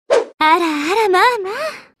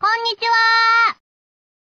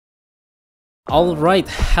Alright,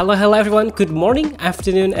 hello everyone, good morning,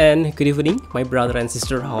 afternoon and good evening, my brother and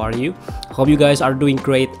sister, how are you? Hope you guys are doing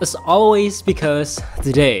great as always, because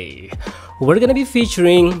today we're gonna be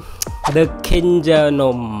featuring the Kenja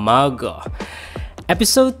no Mago,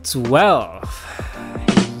 episode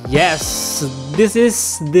 12. Yes, this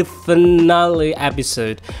is the finale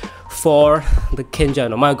episode for the Kenja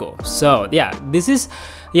no Mago. So yeah,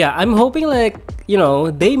 I'm hoping they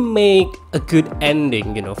make a good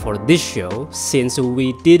ending, for this show, since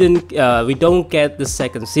we don't get the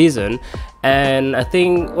second season. And I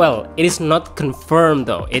think, it is not confirmed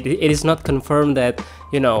though. It is not confirmed that,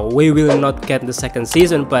 we will not get the second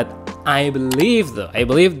season, but I believe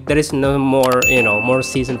there is no more, more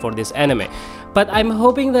season for this anime. But I'm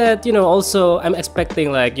hoping that, also I'm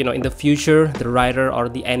expecting in the future, the writer or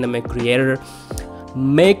the anime creator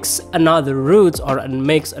makes another route or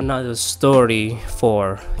makes another story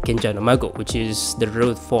for Kenja no Mago, which is the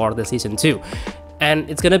route for the season 2. And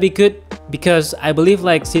it's gonna be good because I believe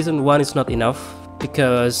season 1 is not enough,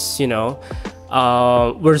 because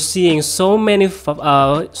we're seeing so many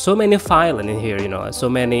violence in here, so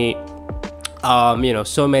many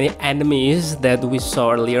enemies that we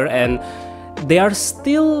saw earlier, and they are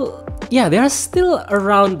still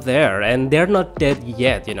around there and they're not dead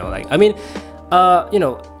yet,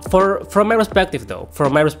 from my perspective,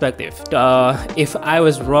 if I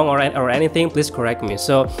was wrong or anything, please correct me.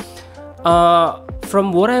 So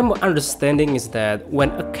from what I'm understanding is that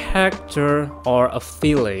when a character or a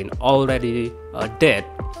villain already dead,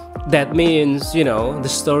 that means the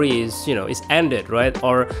story is ended, right?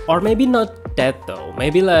 Or maybe not dead though,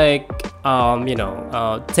 maybe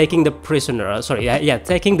taking the prisoner,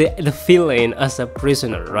 taking the villain as a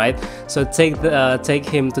prisoner, right? So take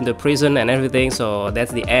him to the prison and everything, so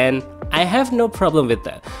that's the end. I have no problem with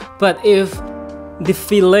that. But if the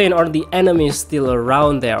villain or the enemy is still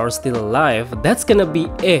around there or still alive, that's gonna be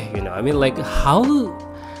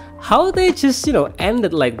how they just end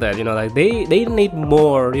it like that, they need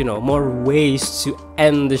more more ways to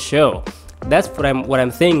end the show. That's what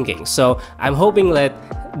I'm thinking. So I'm hoping that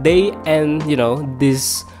they end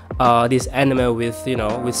this anime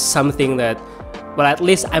with something that, at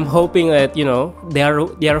least I'm hoping that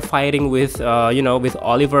they are fighting with with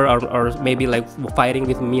Oliver, or maybe fighting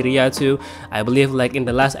with Miria too. I believe in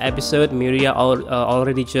the last episode Miria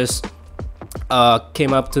already just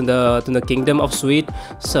came up to the kingdom of Sweet.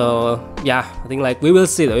 So yeah, I think we will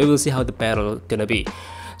see how the battle gonna be.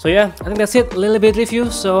 So yeah, I think that's it, a little bit review,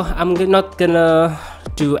 so I'm not gonna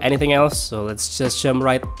do anything else, so let's just jump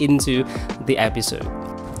right into the episode.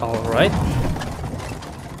 Alright,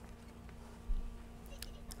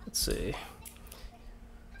 let's see.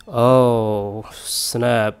 Oh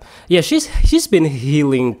snap, yeah, she's been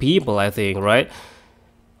healing people, I think, right?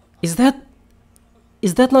 Is that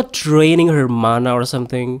not draining her mana or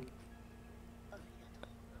something?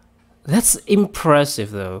 That's impressive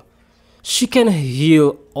though. She can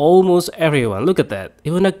heal almost everyone. Look at that.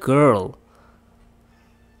 Even a girl.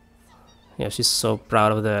 Yeah, she's so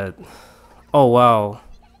proud of that. Oh wow.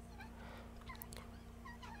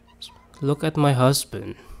 Look at my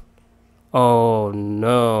husband. Oh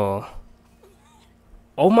no.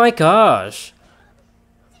 Oh my gosh.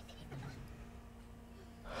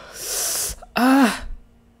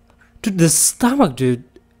 Dude, the stomach, dude.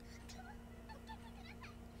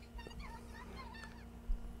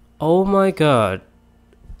 Oh my god.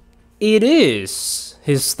 It is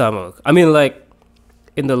his stomach. I mean,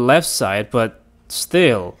 in the left side, but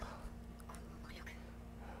still.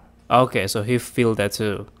 Okay, so he feel that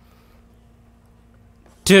too.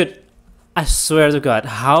 Dude, I swear to god,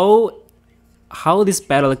 how this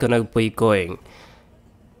battle gonna be going?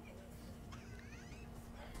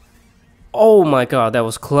 Oh my god, that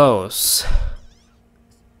was close.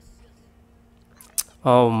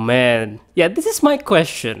 Oh man, yeah, this is my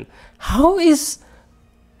question. How is...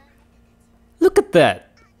 Look at that.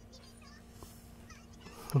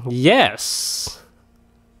 Yes.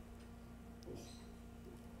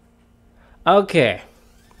 Okay.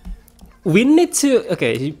 We need to...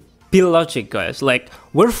 Okay, be logic, guys.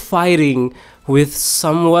 We're fighting with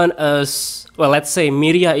someone as... Well, let's say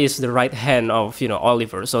Miria is the right hand of,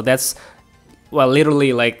 Oliver. So that's,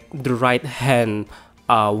 literally the right hand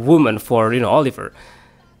woman for Oliver,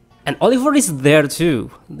 and Oliver is there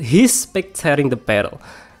too. He's spectating the battle.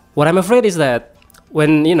 What I'm afraid is that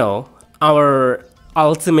when our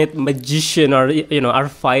ultimate magician are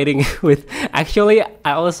fighting with, actually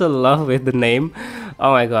I also love with the name,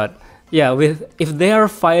 oh my god, yeah, if they are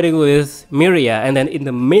fighting with Miria and then in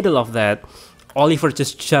the middle of that Oliver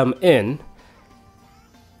just jump in,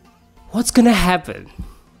 What's gonna happen?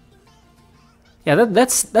 Yeah,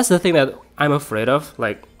 that's the thing that I'm afraid of.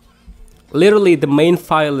 Like, literally, the main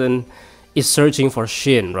villain is searching for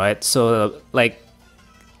Shin, right? So, like,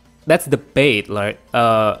 that's the bait, like,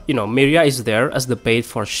 you know, Miria is there as the bait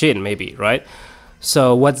for Shin, maybe, right?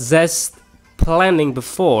 So, what Zest planning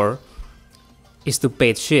before is to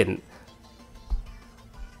bait Shin.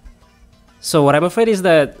 So what I'm afraid is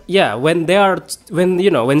that, yeah, when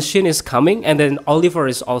Shin is coming and then Oliver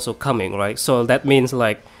is also coming, right? So that means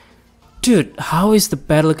like, dude, how is the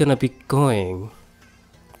battle gonna be going?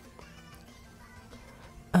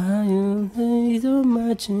 I am the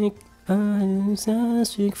magic, I am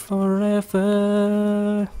magic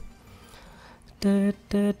forever.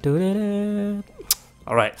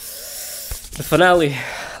 Alright, the finale,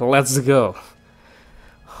 let's go.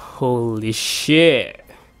 Holy shit.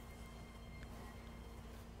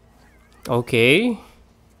 Okay.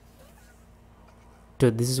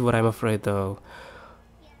 Dude, this is what I'm afraid though.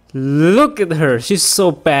 Look at her, she's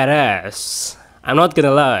so badass. I'm not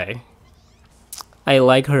gonna lie. I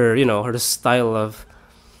like her, you know, her style of...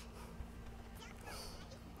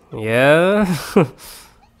 Yeah.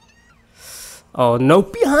 Oh no,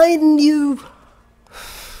 behind you!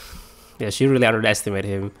 Yeah, she really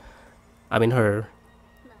underestimated him. I mean her.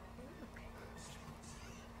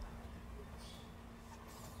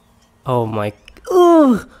 Oh my...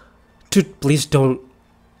 Ugh! Dude, please don't...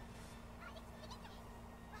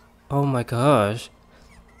 Oh my gosh.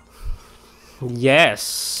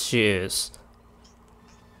 Yes, she is.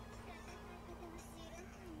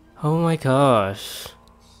 Oh my gosh.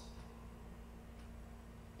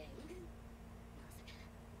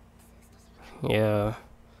 Yeah.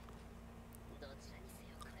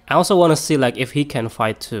 I also want to see like if he can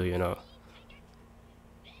fight too, you know.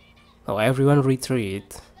 Oh, everyone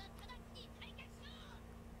retreat.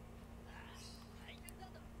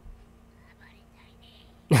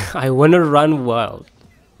 I wanna run wild.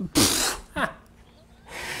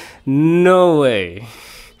 No way.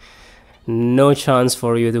 No chance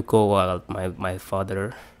for you to go wild, my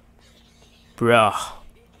father. Bruh.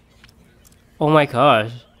 Oh my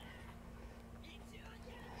gosh.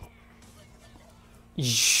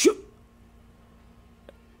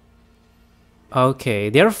 Okay,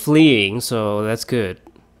 they're fleeing, so that's good.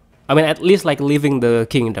 I mean, at least like leaving the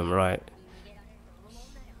kingdom, right?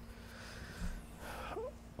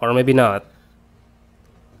 Or maybe not.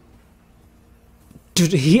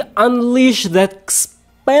 Did he unleash that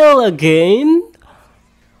spell again?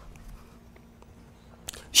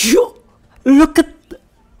 You look at...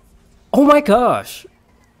 Oh my gosh.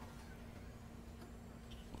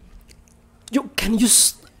 Can you...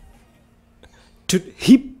 Dude,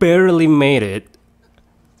 he barely made it.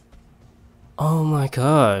 Oh my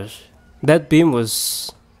gosh. That beam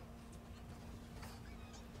was...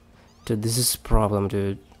 Dude, this is a problem,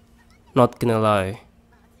 dude. Not gonna lie.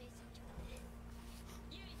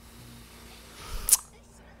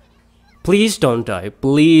 Please don't die.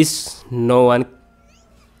 Please, no one...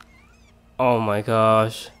 Oh my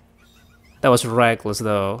gosh. That was reckless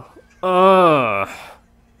though.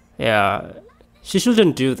 Yeah. She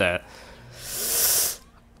shouldn't do that.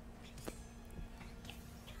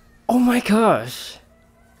 Oh my gosh.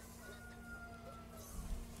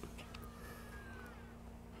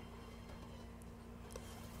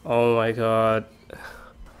 Oh my god.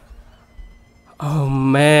 Oh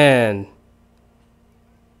man.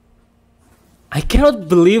 I cannot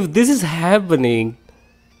believe this is happening.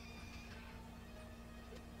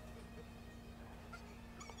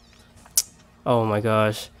 Oh my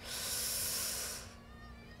gosh.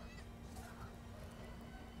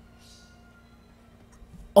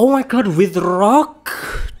 Oh my god, with rock?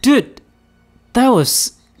 Dude, that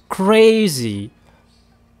was crazy.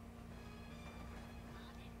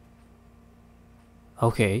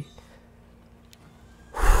 Okay.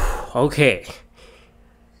 Okay.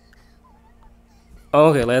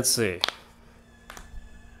 Okay, let's see.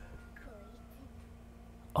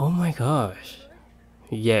 Oh my gosh.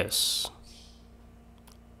 Yes.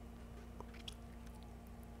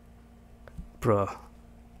 Bro,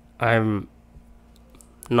 I'm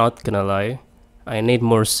not gonna lie. I need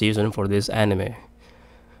more season for this anime.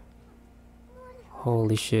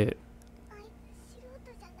 Holy shit.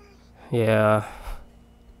 Yeah.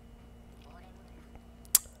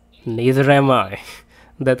 Neither am I.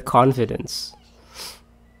 That confidence.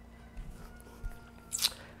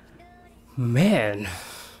 Man.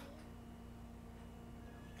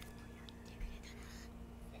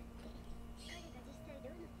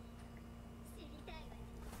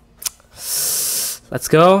 Let's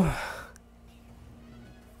go.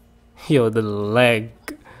 Yo, the leg.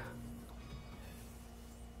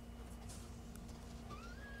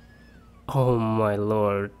 Oh my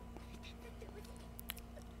lord.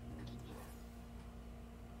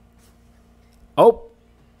 Oh,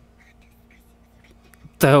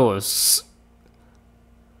 that was.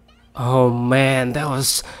 Oh man, that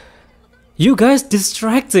was. You guys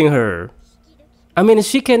distracting her. I mean,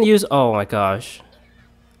 she can use. Oh my gosh.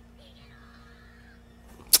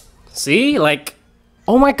 See? Like.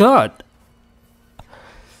 Oh my god.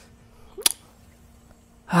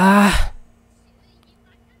 Ah.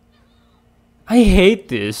 I hate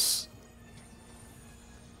this.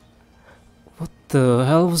 What the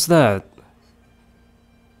hell was that?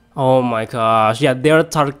 Oh my gosh. Yeah, they're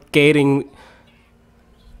targeting.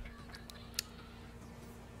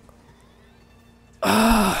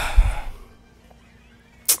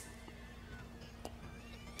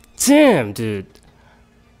 Damn, dude.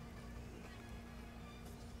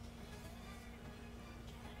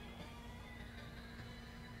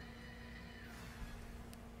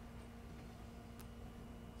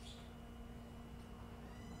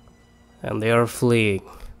 And they are fleeing.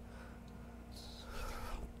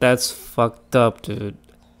 That's fucked up, dude.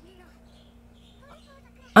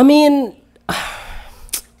 I mean,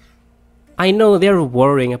 I know they're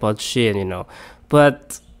worrying about Shin, you know,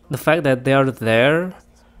 but the fact that they are there.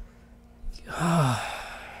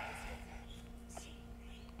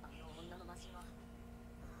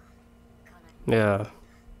 Yeah.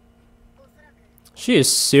 She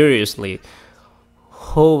is seriously.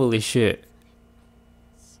 Holy shit.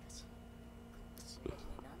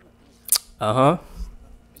 Uh huh.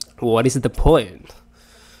 What is the point?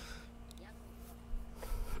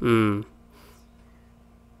 Hmm.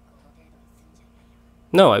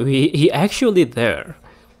 No, he actually there.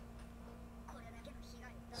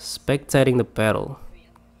 Spectating the battle.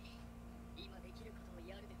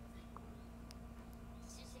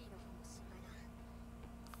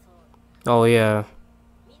 Oh yeah.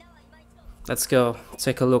 Let's go.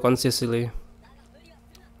 Take a look on Sicily.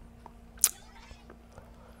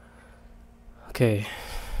 Okay.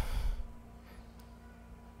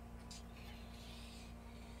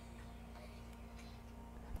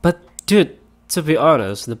 But dude, to be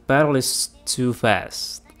honest, the battle is too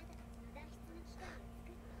fast.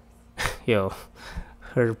 Yo,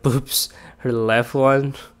 her boobs, her left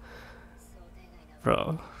one,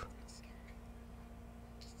 bro.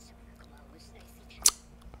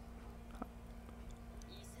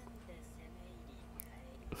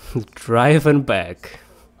 Driving back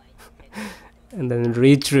and then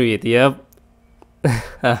retreat. Yep.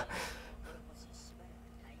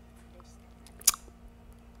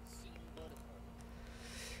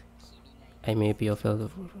 I may be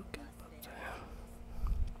available.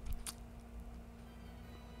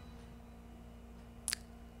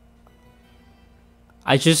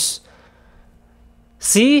 I just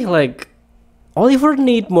see like Oliver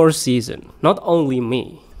need more season, not only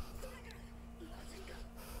me.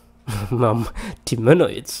 Mom,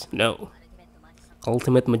 Demonoids, no.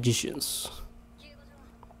 Ultimate magicians.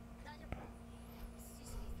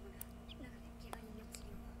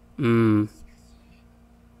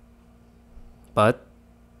 But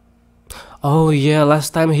oh yeah,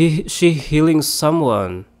 last time she healing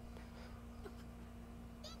someone.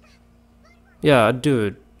 Yeah,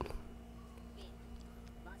 dude.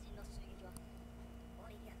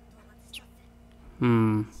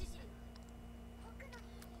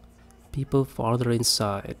 People farther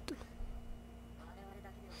inside.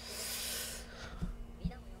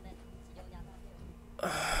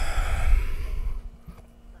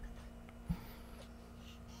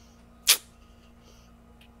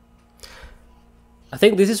 I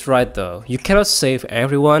think this is right though. You cannot save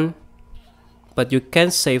everyone, but you can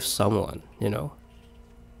save someone, you know.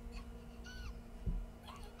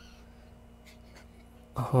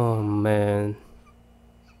 Oh man.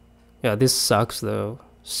 Yeah, this sucks though,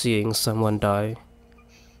 seeing someone die.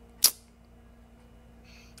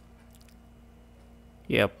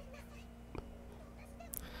 Yep.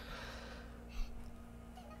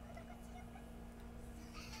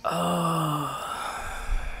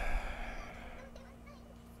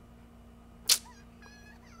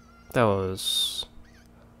 That was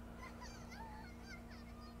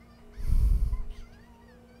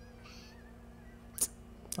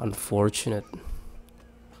unfortunate.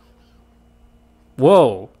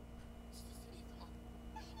 Whoa.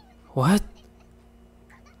 What?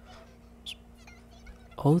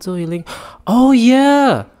 Auto healing? Oh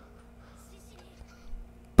yeah.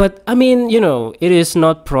 But I mean, you know, it is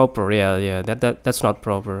not proper. Yeah, yeah. That's not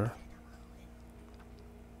proper.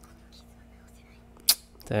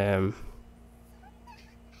 Damn.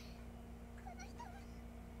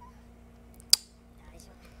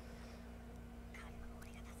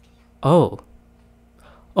 Oh.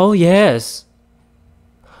 Oh, yes.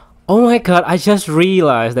 Oh my god, I just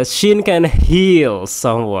realized that Shin can heal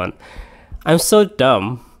someone. I'm so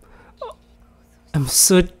dumb. I'm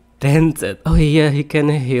so dented. Oh yeah, he can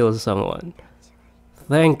heal someone.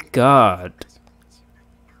 Thank God.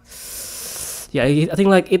 Yeah, I think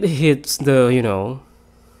like it hits the,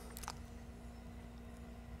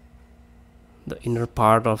 the inner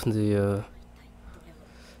part of the.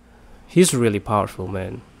 He's really powerful,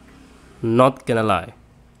 man. Not gonna lie.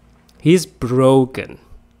 He's broken.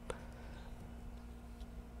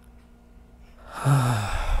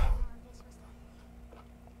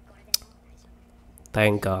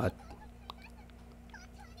 Thank God.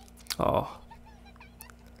 Oh.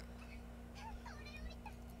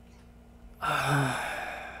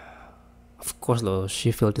 Of course, though,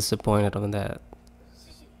 she felt disappointed on that.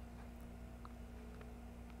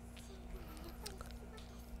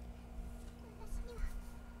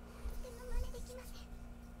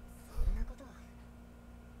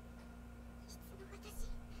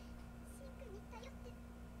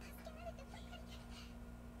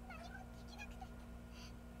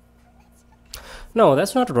 No,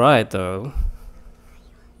 that's not right, though.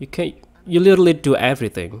 You can you literally do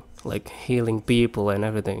everything, like healing people and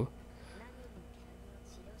everything.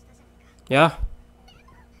 Yeah.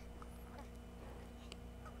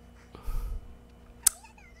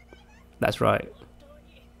 That's right.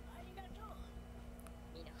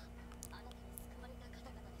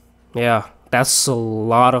 Yeah, that's a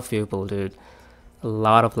lot of people, dude. A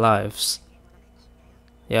lot of lives.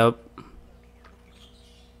 Yep.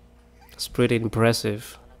 It's pretty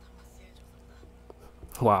impressive.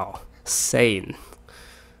 Wow. Sane.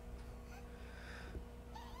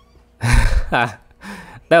 That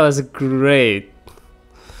was great.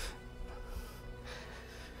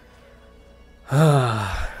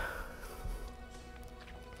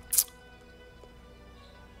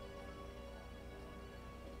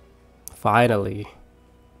 Finally.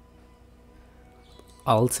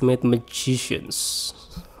 Ultimate magicians.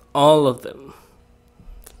 All of them.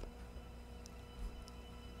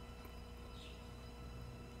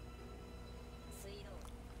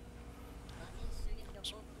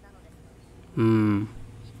 Hmm.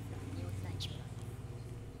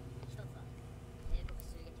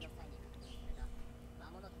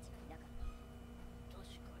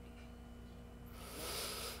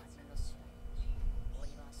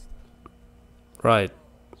 Right.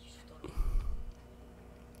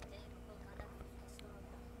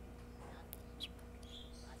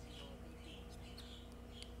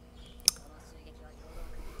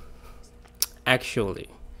 Actually,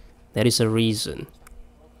 there is a reason.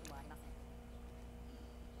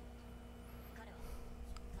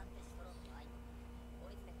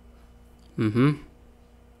 Mm-hmm.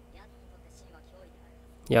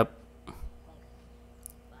 Yep.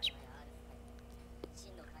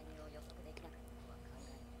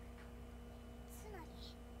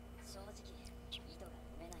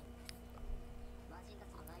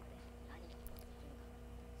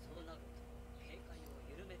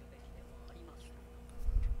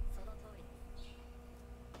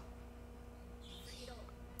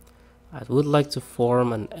 I would like to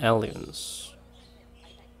form an alliance.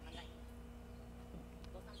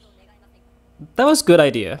 That was a good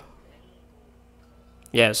idea.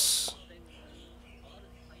 Yes.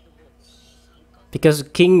 Because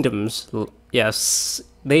kingdoms, yes,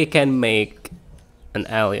 they can make an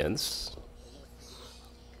alliance.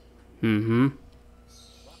 Mm-hmm.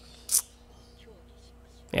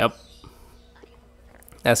 Yep.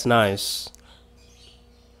 That's nice.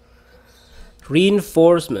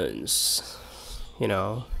 Reinforcements. You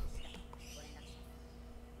know.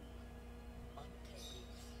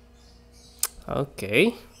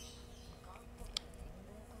 Okay.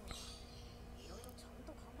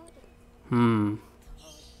 Hmm.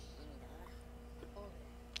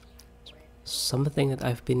 Something that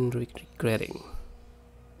I've been regretting.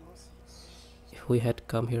 If we had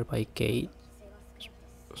come here by gate.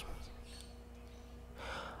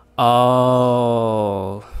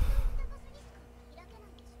 Oh.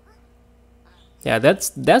 Yeah,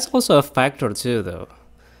 that's also a factor too, though.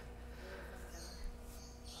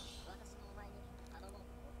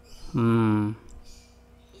 Hmm.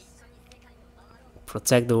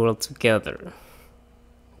 Protect the world together.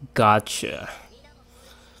 Gotcha.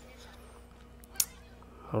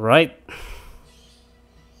 Alright.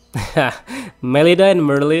 Melida and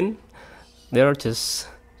Merlin, they're just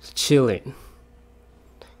chilling.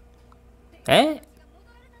 Eh?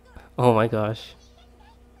 Oh my gosh.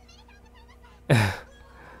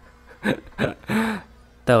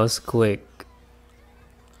 That was quick.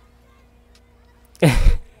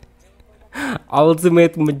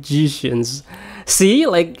 Ultimate magicians. See,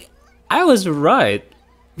 like, I was right.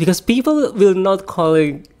 Because people will not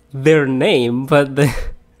calling their name, but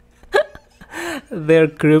their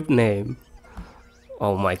group name.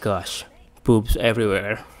 Oh my gosh. Boobs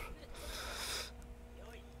everywhere.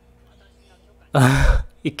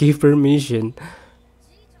 You give permission.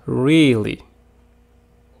 Really?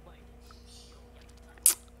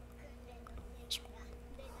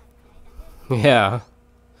 Yeah.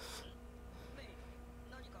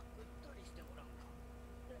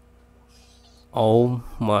 Oh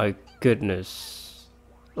my goodness.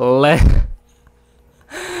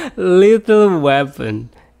 Little weapon.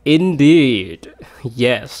 Indeed.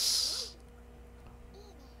 Yes.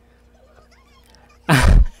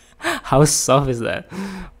 How soft is that?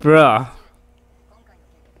 Bruh.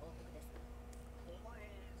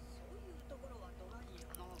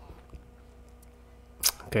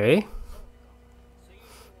 Okay.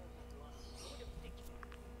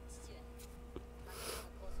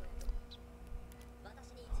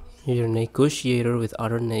 You're a negotiator with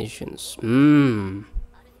other nations.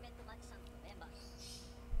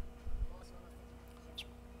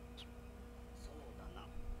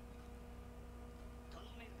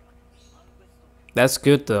 That's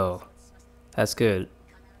good though. That's good.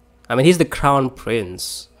 I mean, he's the crown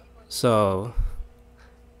prince. So...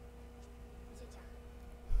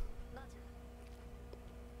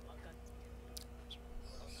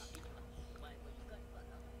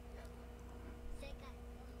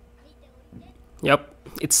 Yep,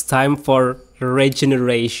 it's time for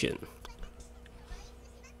regeneration.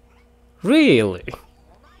 Really?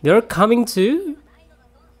 They're coming too?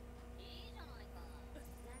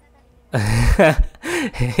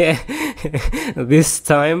 This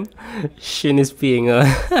time, Shin is being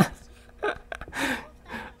a...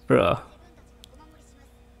 Bro.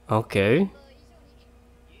 Okay.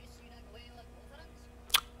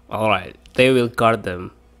 Alright, they will guard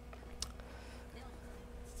them.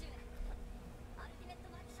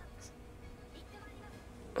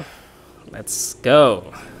 Let's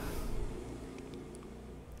go.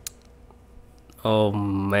 Oh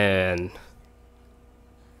man.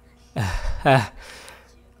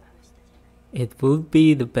 It would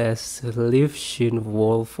be the best to leave Shin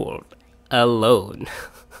Wolford alone.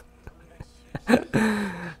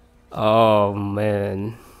 Oh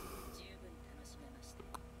man.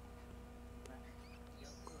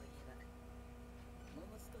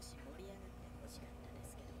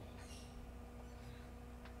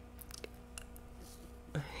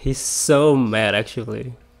 He's so mad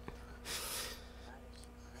actually.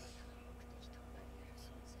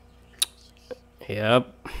 Yep.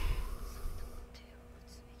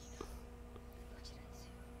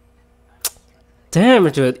 Damn,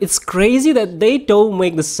 dude, it's crazy that they don't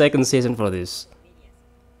make the second season for this.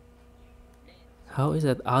 How is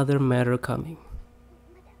that other matter coming?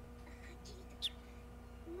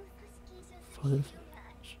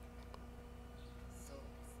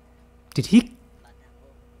 Did he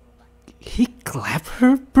clap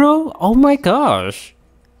her, bro? Oh my gosh.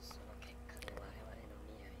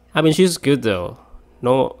 I mean, she's good though.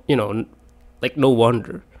 No, you know, like no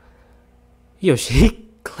wonder. Yo, she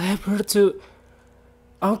clapped her too.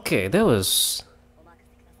 Okay, that was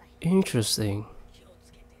interesting.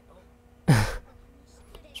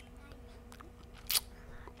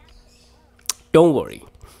 Don't worry.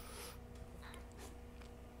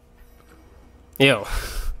 Yo.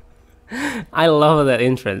 I love that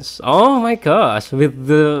entrance. Oh my gosh, with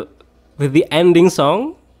the ending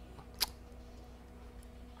song.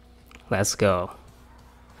 Let's go.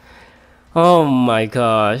 Oh my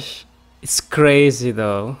gosh. It's crazy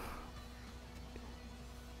though.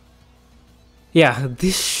 Yeah,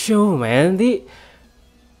 this show, man.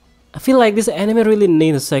 I feel like this anime really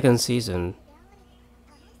needs a second season.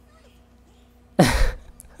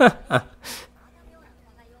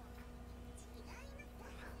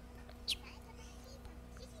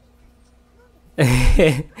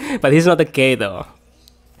 But he's not a gay though.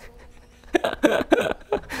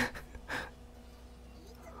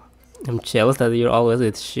 I'm jealous that you're always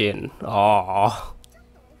with Shin. Oh.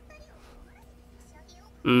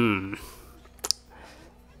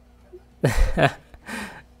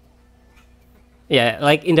 Yeah,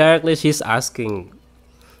 like indirectly she's asking,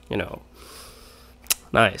 you know.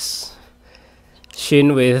 Nice.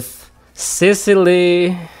 Shin with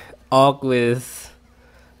Cicely, Og with...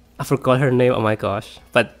 I forgot her name, oh my gosh.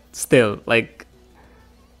 But still, like...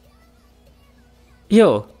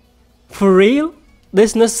 Yo, for real?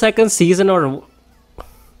 There's no second season or...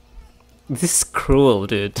 This is cruel,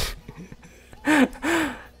 dude.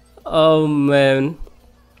 Oh man.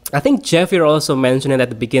 I think Jeff here also mentioned it at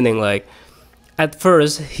the beginning, like... at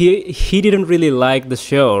first he didn't really like the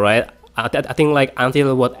show, right? I think like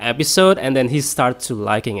until what episode, and then he started to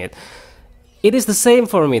liking it. It is the same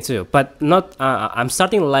for me too, but not. I'm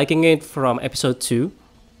starting liking it from episode 2,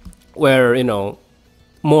 where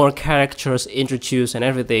more characters introduced and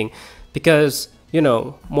everything, because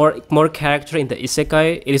more character in the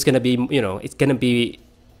isekai, it is gonna be it's gonna be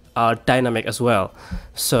dynamic as well.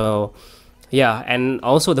 So yeah, and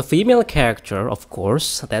also the female character, of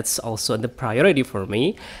course, that's also the priority for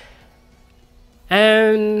me.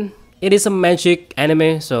 And it is a magic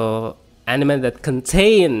anime, so anime that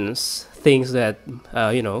contains things that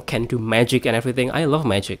can do magic and everything. I love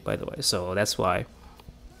magic, by the way, so that's why.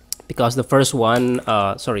 Because the first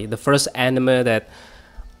the first anime that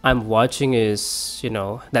I'm watching is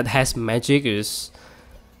that has magic is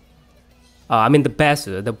I mean the best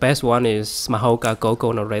one is Mahoka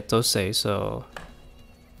Koko no Retose. So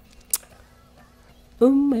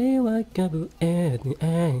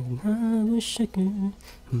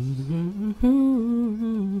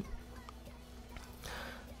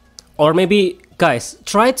or maybe, guys,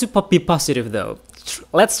 try to be positive though.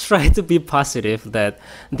 Let's try to be positive that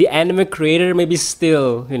the anime creator maybe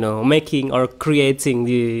still making or creating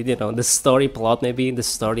the story plot, maybe the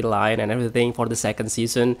storyline and everything for the second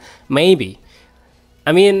season, maybe.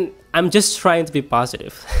 I mean, I'm just trying to be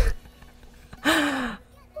positive.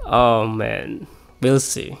 Oh man, we'll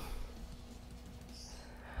see.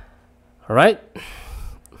 All right,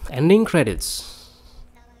 ending credits.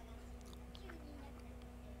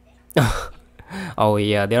 Oh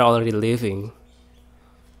yeah, they're already leaving.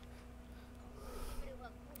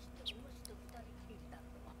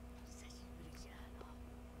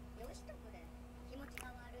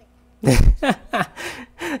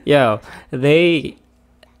 Yeah, they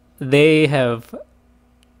have,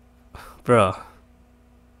 bro.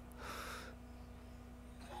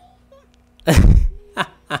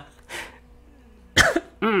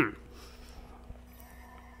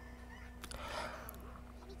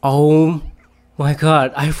 Oh my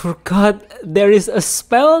god, I forgot there is a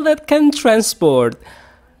spell that can transport.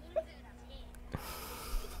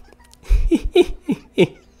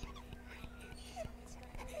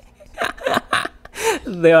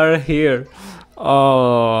 They are here.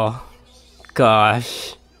 Oh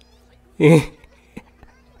gosh. They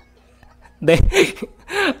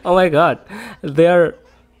oh my god, they're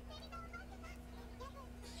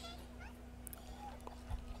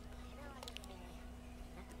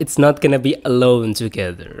it's not gonna be alone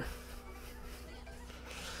together.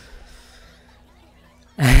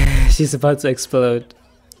 She's about to explode.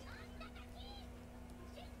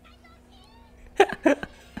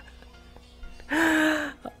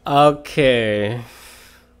 Okay.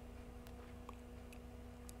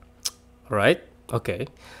 Right? Okay.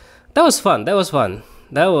 That was fun. That was fun.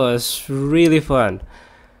 That was really fun.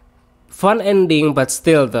 Fun ending, but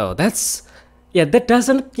still though, that's yeah, that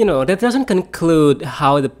doesn't conclude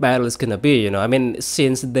how the battle is gonna be, I mean,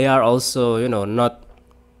 since they are also, not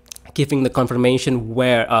giving the confirmation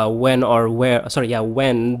when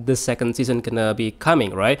the second season gonna be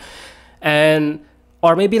coming, right? And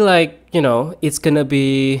or maybe like it's gonna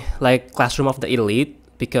be like Classroom of the Elite,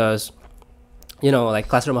 because like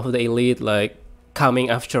Classroom of the Elite like coming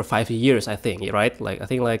after 5 years, I think, right? Like I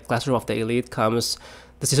think like Classroom of the Elite comes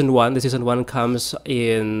the season one comes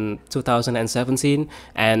in 2017,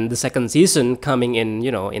 and the second season coming in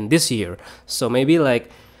in this year. So maybe like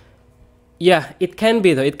yeah, it can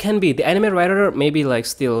be though. It can be the anime writer maybe like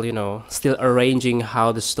still still arranging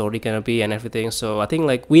how the story gonna be and everything. So I think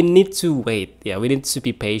like we need to wait. Yeah, we need to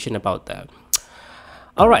be patient about that.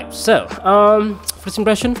 All right. So first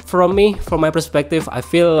impression from me, from my perspective, I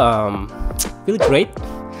feel great,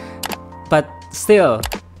 but still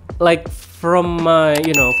like from my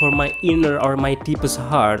from my inner or my deepest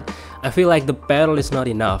heart, I feel like the battle is not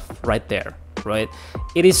enough right there. Right?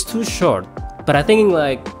 It is too short. But I think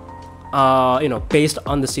like based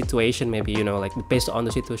on the situation, maybe like based on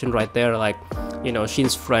the situation right there, like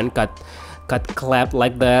Shin's friend got clapped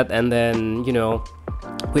like that, and then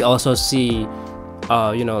we also see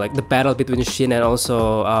like the battle between Shin and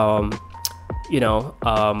also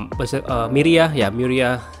Miria. Yeah,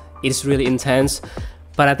 Miria is really intense.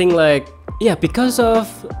 But I think like yeah, because of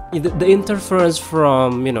the interference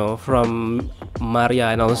from from Maria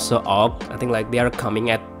and also Og, I think like they are coming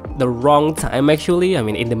at the wrong time actually. I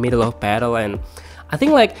mean, in the middle of battle, and I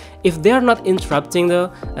think like if they're not interrupting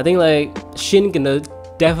though, I think like Shin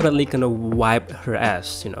definitely gonna wipe her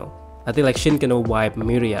ass. I think like Shin gonna wipe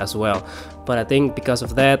Miria as well. But I think because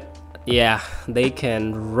of that, yeah, they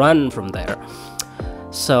can run from there.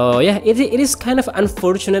 So yeah, it is kind of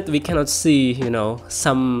unfortunate we cannot see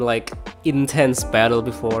some like intense battle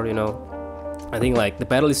before, you know. I think like the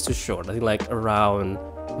battle is too short. I think like around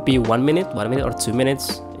be 1 minute or 2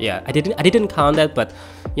 minutes. Yeah, I didn't count that, but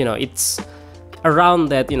you know, it's around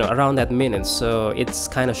that, you know, around that minute, so it's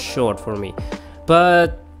kind of short for me.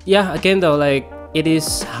 But yeah, again though, like it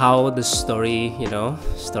is how the story, you know,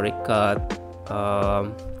 story got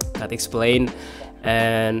explained.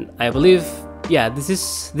 And I believe, yeah, this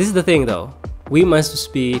is the thing though, we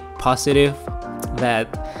must be positive that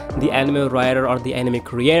the anime writer or the anime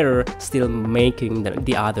creator still making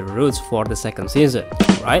the other routes for the second season,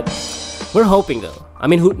 right? We're hoping though. I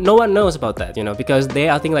mean, no one knows about that, you know, because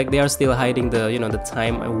I think like they are still hiding the, you know, the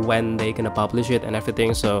time when they gonna publish it and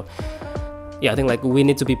everything. So yeah, I think like we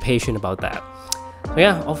need to be patient about that. So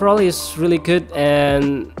yeah, overall it's really good,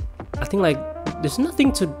 and I think like there's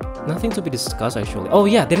nothing to be discussed actually. Oh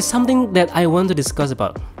yeah, there is something that I want to discuss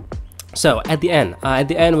about. So at the end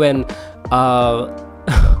when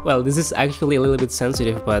well, this is actually a little bit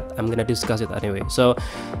sensitive, but I'm gonna discuss it anyway. So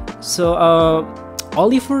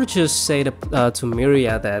Oliver just said to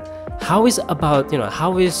Miria that how is our,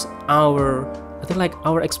 I think like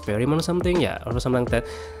our experiment or something, yeah, or something like that.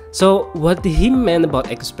 So what he meant about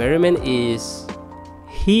experiment is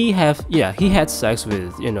he had sex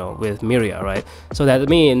with, you know, with Miria, right? So that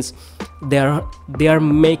means they are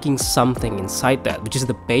making something inside that, which is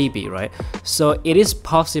the baby, right? So it is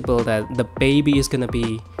possible that the baby is gonna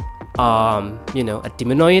be you know, a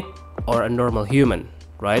demonoid or a normal human,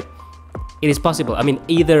 right? It is possible. I mean,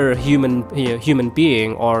 either human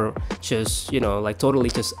being or just, you know, like totally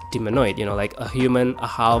just demonoid, you know, like a human, a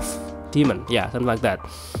half demon, yeah, something like that.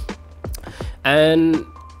 And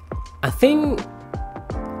I think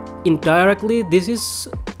indirectly this is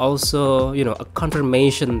also, you know, a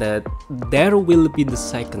confirmation that there will be the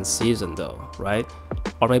second season though, right?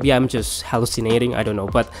 Or maybe I'm just hallucinating, I don't know.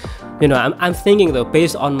 But you know, I'm thinking though,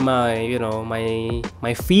 based on my, you know,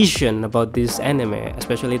 my vision about this anime,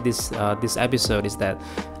 especially this episode, is that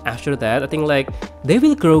after that I think like they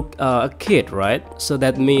will grow a kid, right? So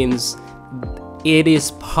that means it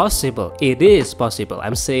is possible,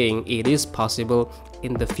 I'm saying it is possible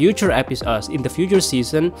in the future episodes, in the future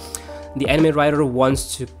season, the anime writer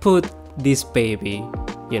wants to put this baby,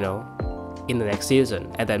 you know, in the next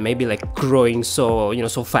season, and then maybe like growing so, you know,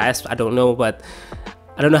 so fast. I don't know, but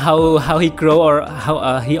I don't know how he grow or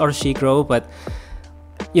how he or she grow, but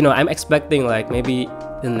you know, I'm expecting like maybe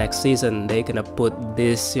the next season they gonna put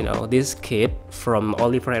this, you know, this kid from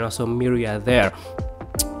Oliver and also Miria there.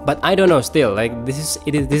 But I don't know, still like this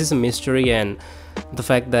is a mystery, and the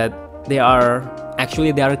fact that they are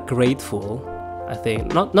grateful. I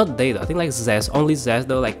think not they though. I think like only Zez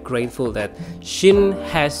though, like grateful that Shin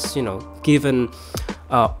has, you know, given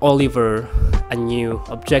Oliver a new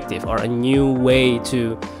objective or a new way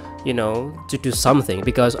to, you know, to do something.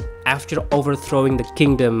 Because after overthrowing the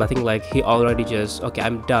kingdom, I think like he already just, okay,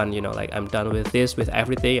 I'm done, you know, like I'm done with this, with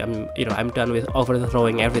everything. I'm done with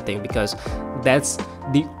overthrowing everything, because that's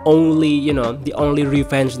the only, you know, the only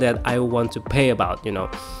revenge that I want to pay about, you know.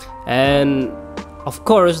 And of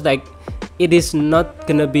course, like it is not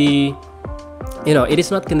gonna be, you know, it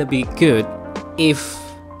is not gonna be good if,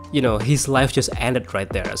 you know, his life just ended right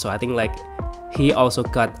there. So I think like he also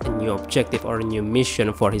got a new objective or a new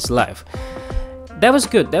mission for his life. That was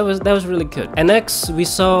good. That was really good. And next we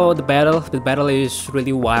saw the battle. The battle is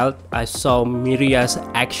really wild. I saw Miria's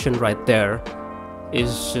action right there.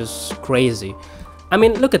 It's just crazy. I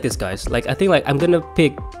mean, look at this, guys. Like I think like I'm gonna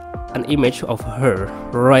pick an image of her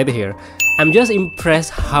right here. I'm just impressed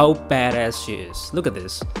how badass she is. Look at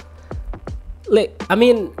this. Like, I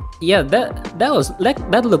mean, yeah,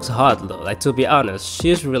 that looks hot though. Like, to be honest,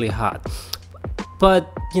 she's really hot. But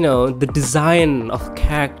you know, the design of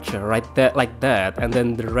character right there, like that, and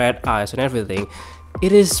then the red eyes and everything,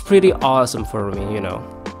 it is pretty awesome for me, you know.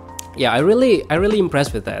 Yeah, I really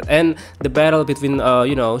impressed with that. And the battle between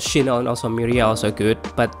you know, Shin and also Miria also good,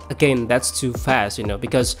 but again, that's too fast, you know,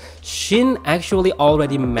 because Shin actually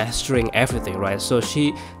already mastering everything, right? So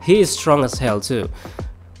he is strong as hell too.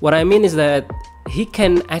 What I mean is that he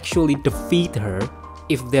can actually defeat her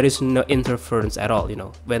if there is no interference at all, you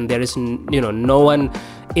know, when there is, you know, no one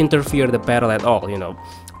interfere the battle at all, you know.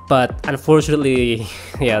 But unfortunately,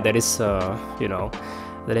 yeah, there is you know,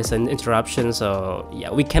 there is an interruption. So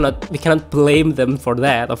yeah, we cannot blame them for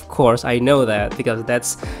that, of course. I know that, because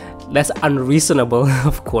that's unreasonable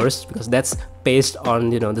of course, because that's based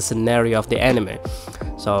on, you know, the scenario of the anime.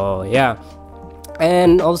 So yeah.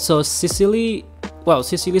 And also Cecily's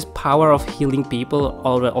power of healing people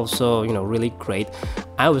also, you know, really great.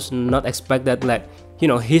 I was not expect that, like, you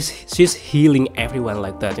know, she's healing everyone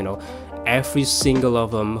like that, you know. every single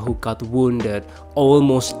of them who got wounded,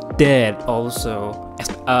 almost dead also,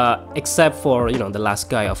 except for, you know, the last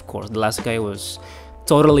guy. Of course, the last guy was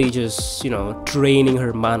totally just, you know, draining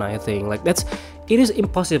her mana. I think like it is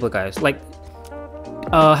impossible, guys. Like,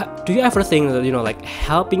 do you ever think that, you know, like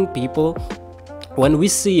helping people, when we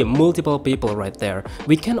see multiple people right there,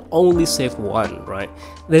 we can only save one, right?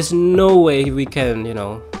 There's no way we can, you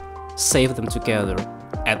know, save them together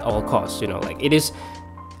at all costs, you know. Like, it is,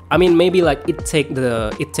 I mean, maybe like it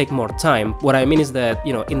take more time. What I mean is that,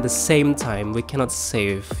 you know, in the same time we cannot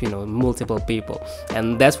save, you know, multiple people,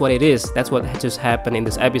 and that's what it is. That's what just happened in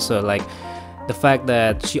this episode. Like, the fact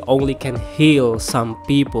that she only can heal some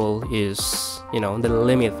people is, you know, the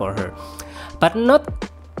limit for her. But not,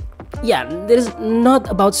 yeah, this is not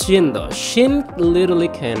about Shin though. Shin literally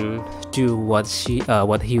can do what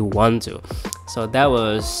he wants to. So that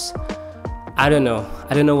was, I don't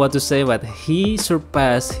know what to say, but he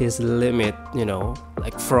surpassed his limit, you know,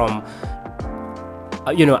 like from,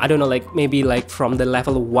 you know, I don't know, like maybe like from the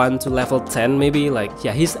level 1 to level 10, maybe, like,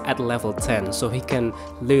 yeah, he's at level 10, so he can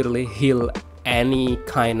literally heal any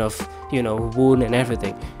kind of, you know, wound and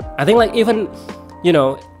everything. I think, like, even, you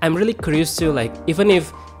know, I'm really curious to, like, even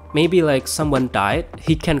if maybe like someone died,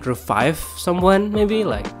 he can revive someone, maybe.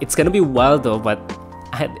 Like, it's gonna be wild though, but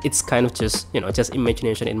it's kind of just, you know, just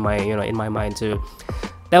imagination in my, you know, in my mind too.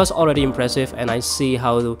 That was already impressive, and I see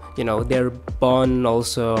how, you know, their bond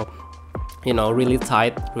also, you know, really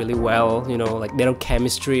tight, really well, you know, like their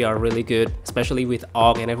chemistry are really good, especially with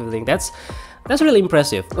Og and everything. That's really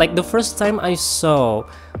impressive. Like, the first time I saw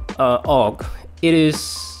Og, it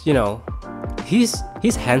is, you know, he's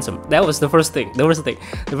handsome. That was the first thing.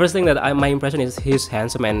 The first thing that my impression is he's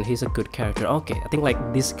handsome and he's a good character. Okay, I think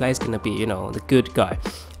like this guy's gonna be, you know, the good guy.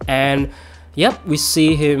 And yep, we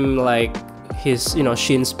see him like his, you know,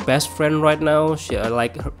 Shin's best friend right now.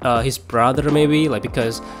 Like his brother maybe, like,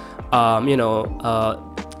 because you know,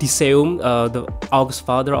 Diseum, the Og's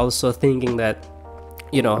father, also thinking that,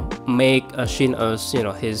 you know, make Shin as, you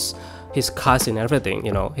know, his cousin and everything,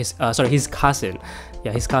 you know, his cousin.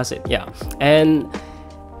 Yeah, his cousin. Yeah. And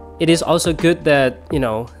it is also good that, you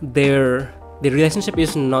know, the relationship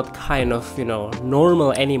is not kind of, you know,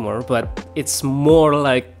 normal anymore, but it's more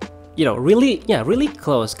like, you know, really, yeah, really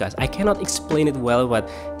close, guys. I cannot explain it well, but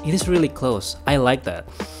it is really close. I like that.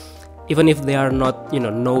 Even if they are not, you know,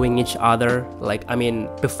 knowing each other, like, I mean,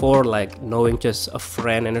 before, like, knowing just a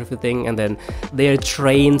friend and everything, and then they're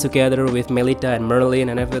trained together with Melita and Merlin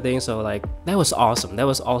and everything. So, like, that was awesome. That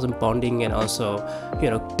was awesome bonding, and also, you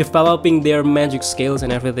know, developing their magic skills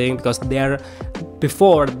and everything, because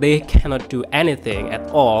before they cannot do anything at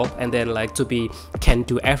all, and then like can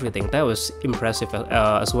do everything. That was impressive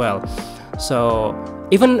as well. So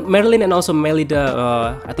even Merlin and also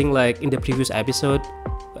Melita, I think like in the previous episode,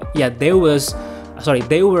 yeah, they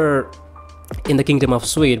were in the Kingdom of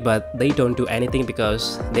Sweet, but they don't do anything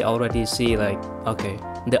because they already see, like, okay,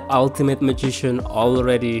 the ultimate magician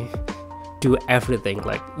already do everything.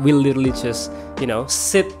 Like, we literally just, you know,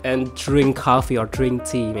 sit and drink coffee or drink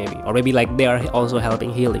tea maybe, or maybe like they are also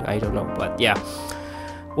helping healing, I don't know. But yeah,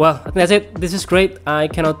 well, I think that's it. This is great. I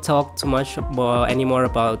cannot talk too much anymore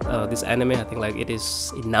about this anime. I think like it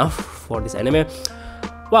is enough for this anime.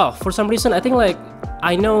 Well, for some reason, I think like,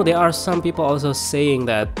 I know there are some people also saying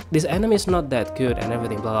that this anime is not that good and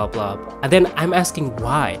everything, blah blah blah. And then I'm asking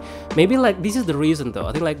why. Maybe like this is the reason though.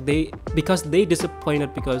 I think like because they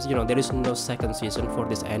disappointed because, you know, there is no second season for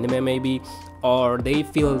this anime maybe, or they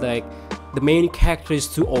feel like the main character is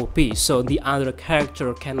too OP, so the other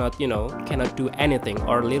character cannot, you know, cannot do anything,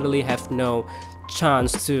 or literally have no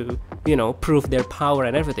chance to, you know, prove their power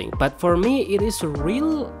and everything. But for me, it is a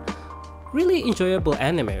really enjoyable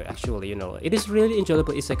anime, actually, you know. It is really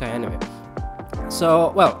enjoyable isekai anime.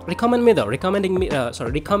 So, well, recommend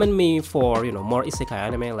me for, you know, more isekai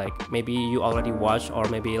anime. Like, maybe you already watched, or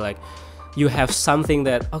maybe like you have something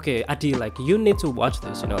that, okay, Adi, like, you need to watch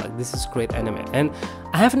this, you know, like, this is great anime. And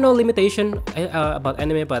I have no limitation about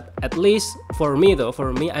anime, but at least for me though,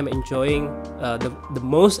 I'm enjoying the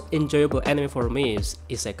most enjoyable anime for me is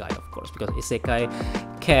isekai, of course, because isekai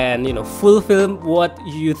can, you know, fulfill what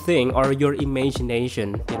you think or your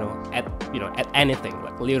imagination, you know, at anything,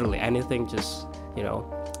 like literally anything, just, you know,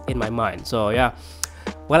 in my mind. So yeah,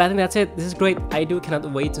 well, I think that's it. This is great. I cannot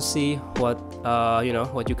wait to see what you know,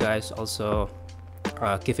 what you guys also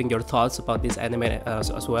giving your thoughts about this anime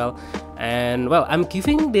as well. And well, I'm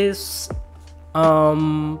giving this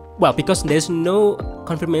well, because there's no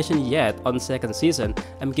confirmation yet on second season,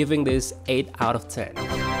 I'm giving this 8 out of 10.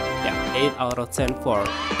 Yeah, 8 out of 10 for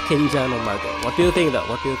Kenja no Mago. What do you think though?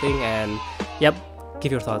 What do you think? And yep,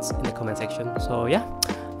 give your thoughts in the comment section. So yeah,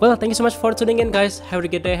 Well, thank you so much for tuning in, guys. Have a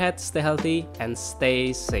good day ahead. Stay healthy and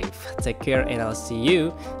stay safe. Take care, and I'll see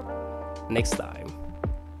you next time.